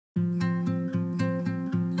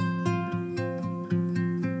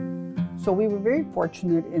So we were very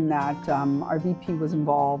fortunate in that our VP was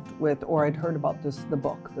involved with, or had heard about the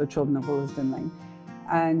book, The Children of Willesden Lane,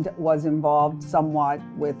 and was involved somewhat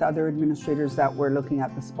with other administrators that were looking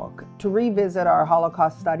at this book to revisit our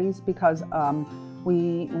Holocaust studies, because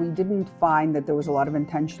we didn't find that there was a lot of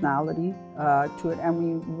intentionality to it, and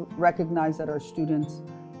we recognized that our students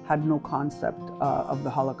had no concept of the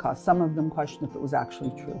Holocaust. Some of them questioned if it was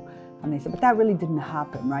actually true. And they said, but that really didn't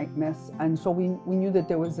happen, right, miss? And so we knew that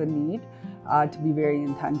there was a need to be very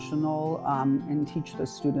intentional and teach the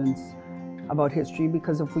students about history,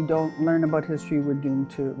 because if we don't learn about history, we're doomed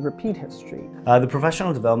to repeat history. The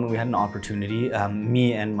professional development, we had an opportunity,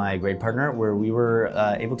 me and my grade partner, where we were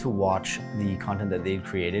able to watch the content that they'd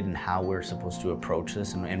created and how we're supposed to approach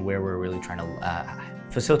this and where we're really trying to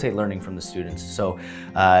facilitate learning from the students. So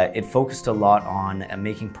it focused a lot on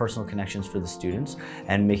making personal connections for the students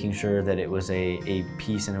and making sure that it was a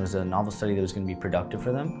piece and it was a novel study that was going to be productive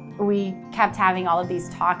for them. We kept having all of these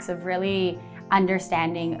talks of really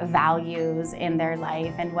understanding values in their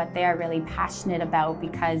life and what they are really passionate about,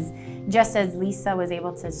 because just as Lisa was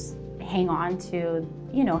able to hang on to,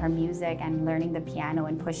 you know, her music and learning the piano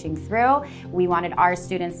and pushing through, we wanted our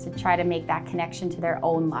students to try to make that connection to their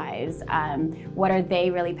own lives. What are they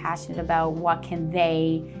really passionate about? What can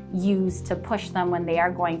they use to push them when they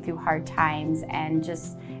are going through hard times, and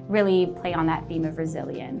just really play on that theme of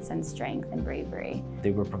resilience and strength and bravery.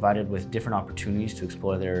 They were provided with different opportunities to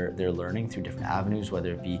explore their learning through different avenues,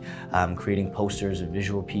 whether it be creating posters or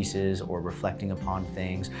visual pieces or reflecting upon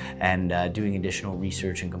things and doing additional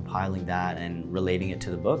research and compiling that and relating it to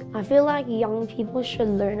the book. I feel like young people should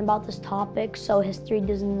learn about this topic so history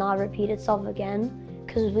does not repeat itself again,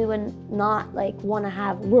 because we would not want to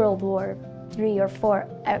have World War III or IV,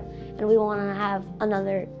 and we want to have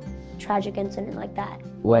another tragic incident like that.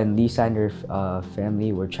 When Lisa and her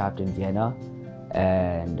family were trapped in Vienna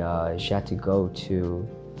and she had to go to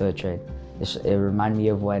the train, it reminded me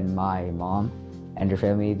of when my mom and her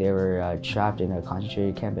family, they were trapped in a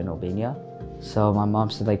concentrated camp in Albania. So my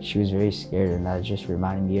mom said she was very scared, and that just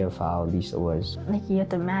reminded me of how Lisa was. You have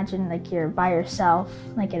to imagine you're by yourself,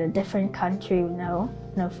 in a different country with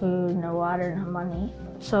no food, no water, no money.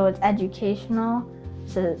 So it's educational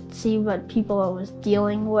to see what people was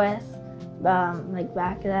dealing with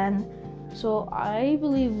back then. So I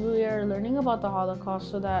believe we are learning about the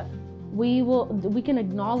Holocaust so that we can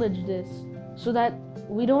acknowledge this, so that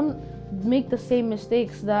we don't make the same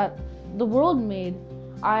mistakes that the world made.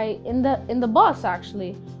 In the bus,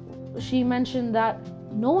 actually, she mentioned that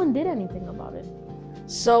no one did anything about it.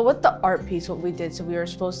 So with the art piece, what we did, so we were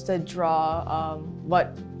supposed to draw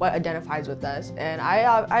what identifies with us, and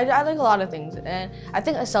I like a lot of things, and I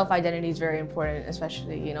think a self-identity is very important,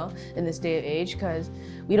 especially in this day and age, because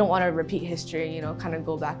we don't want to repeat history, kind of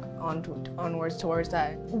go back onwards towards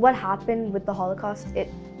that. What happened with the Holocaust,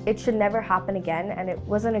 it should never happen again, and it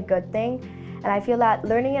wasn't a good thing, and I feel that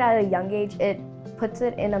learning it at a young age, it puts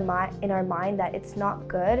it in our mind that it's not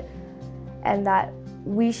good, and that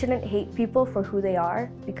we shouldn't hate people for who they are,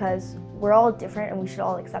 because we're all different and we should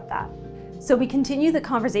all accept that. So we continue the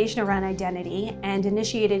conversation around identity and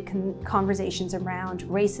initiated conversations around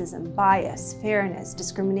racism, bias, fairness,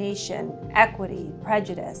 discrimination, equity,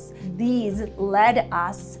 prejudice. These led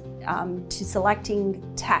us to selecting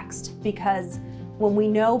text, because when we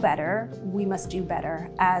know better, we must do better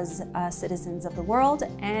as citizens of the world,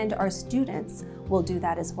 and our students will do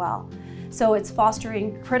that as well. So it's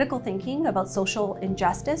fostering critical thinking about social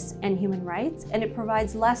injustice and human rights, and it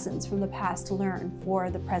provides lessons from the past to learn for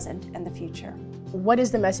the present and the future. What is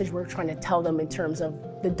the message we're trying to tell them in terms of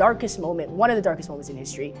the darkest moment, one of the darkest moments in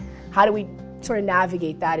history? How do we sort of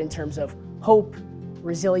navigate that in terms of hope,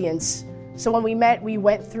 resilience? So when we met, we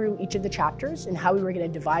went through each of the chapters and how we were going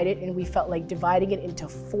to divide it, and we felt like dividing it into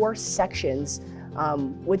 4 sections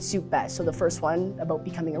would suit best. So the first one about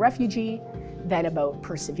becoming a refugee, then about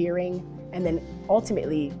persevering, and then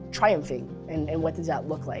ultimately triumphing, and what does that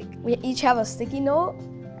look like? We each have a sticky note,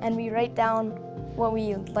 and we write down what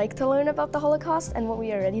we like to learn about the Holocaust and what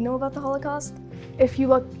we already know about the Holocaust. If you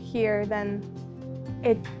look here, then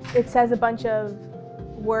it says a bunch of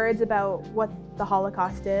words about what the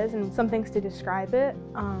Holocaust is and some things to describe it.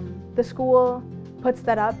 The school puts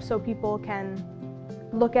that up so people can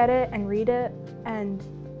look at it and read it and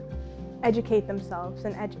educate themselves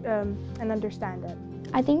and understand it.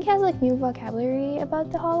 I think it has new vocabulary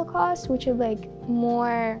about the Holocaust, which would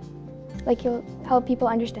more it'll help people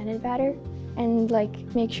understand it better and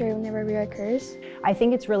make sure it never reoccurs. I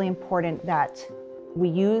think it's really important that We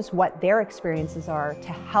use what their experiences are to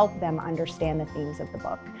help them understand the themes of the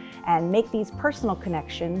book and make these personal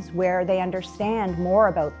connections where they understand more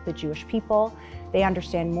about the Jewish people, they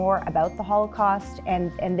understand more about the Holocaust,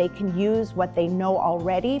 and they can use what they know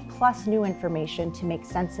already plus new information to make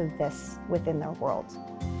sense of this within their world.